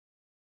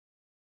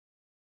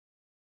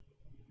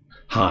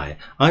Hi,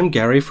 I'm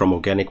Gary from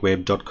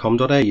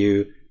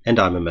organicweb.com.au and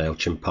I'm a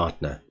Mailchimp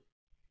partner.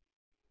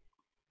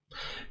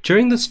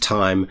 During this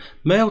time,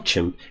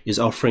 Mailchimp is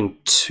offering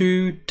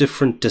 2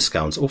 different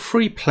discounts or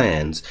free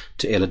plans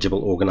to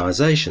eligible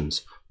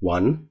organizations,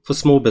 one for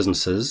small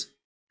businesses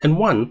and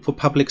one for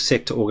public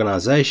sector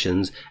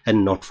organizations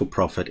and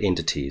not-for-profit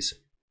entities.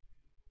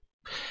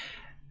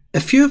 A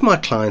few of my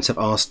clients have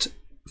asked,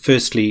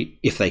 firstly,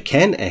 if they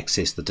can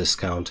access the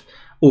discount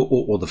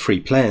or the free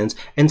plans,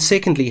 and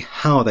secondly,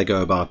 how they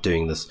go about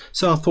doing this.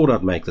 So I thought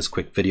I'd make this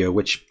quick video,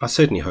 which I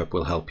certainly hope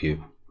will help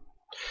you.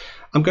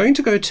 I'm going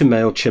to go to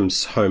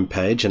Mailchimp's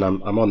homepage, and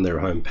I'm on their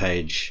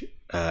homepage,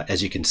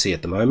 as you can see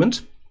at the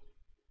moment.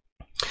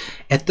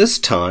 At this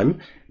time,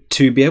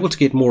 to be able to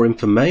get more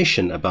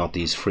information about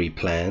these free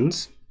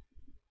plans,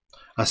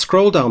 I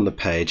scroll down the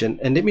page, and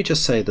let me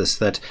just say this,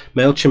 that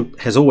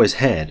Mailchimp has always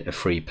had a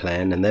free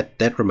plan, and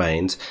that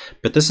remains,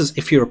 but this is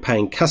if you're a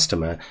paying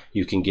customer,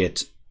 you can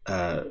get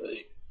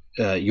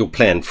your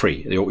plan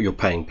free, your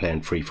paying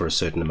plan free for a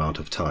certain amount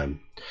of time.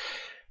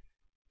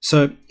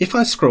 So if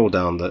I scroll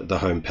down the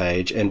home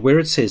page, and where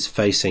it says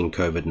Facing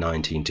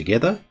COVID-19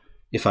 Together,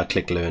 if I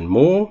click Learn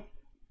More,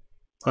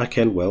 I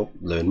can, well,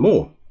 learn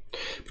more.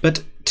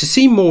 But to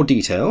see more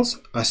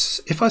details,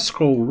 if I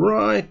scroll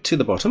right to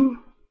the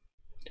bottom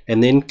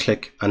and then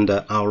click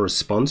under Our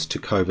Response to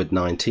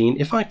COVID-19,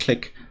 if I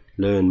click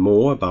Learn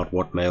More about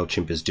what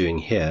Mailchimp is doing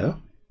here,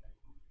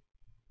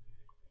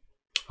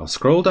 I'll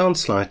scroll down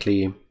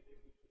slightly,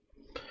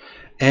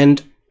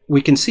 and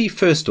we can see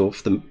first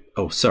off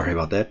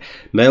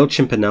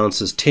Mailchimp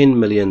announces $10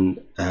 million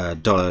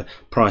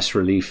price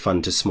relief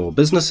fund to small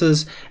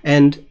businesses,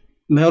 and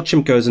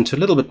Mailchimp goes into a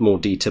little bit more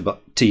detail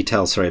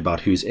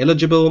about who's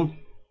eligible,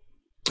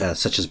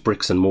 such as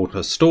bricks and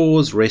mortar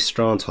stores,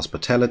 restaurants,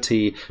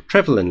 hospitality,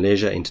 travel and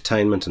leisure,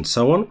 entertainment, and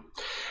so on.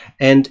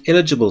 And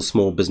eligible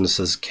small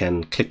businesses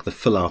can click the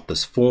fill out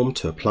this form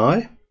to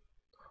apply,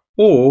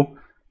 or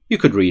you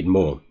could read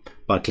more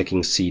by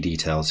clicking See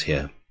Details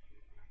here.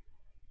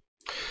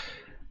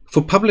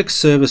 For public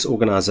service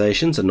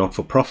organizations and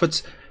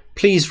not-for-profits,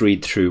 please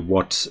read through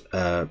what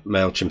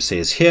Mailchimp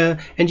says here,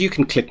 and you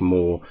can click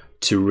more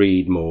to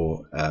read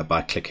more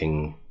by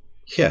clicking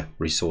here,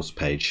 resource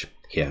page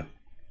here.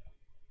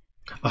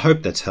 I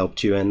hope that's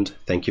helped you, and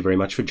thank you very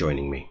much for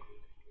joining me.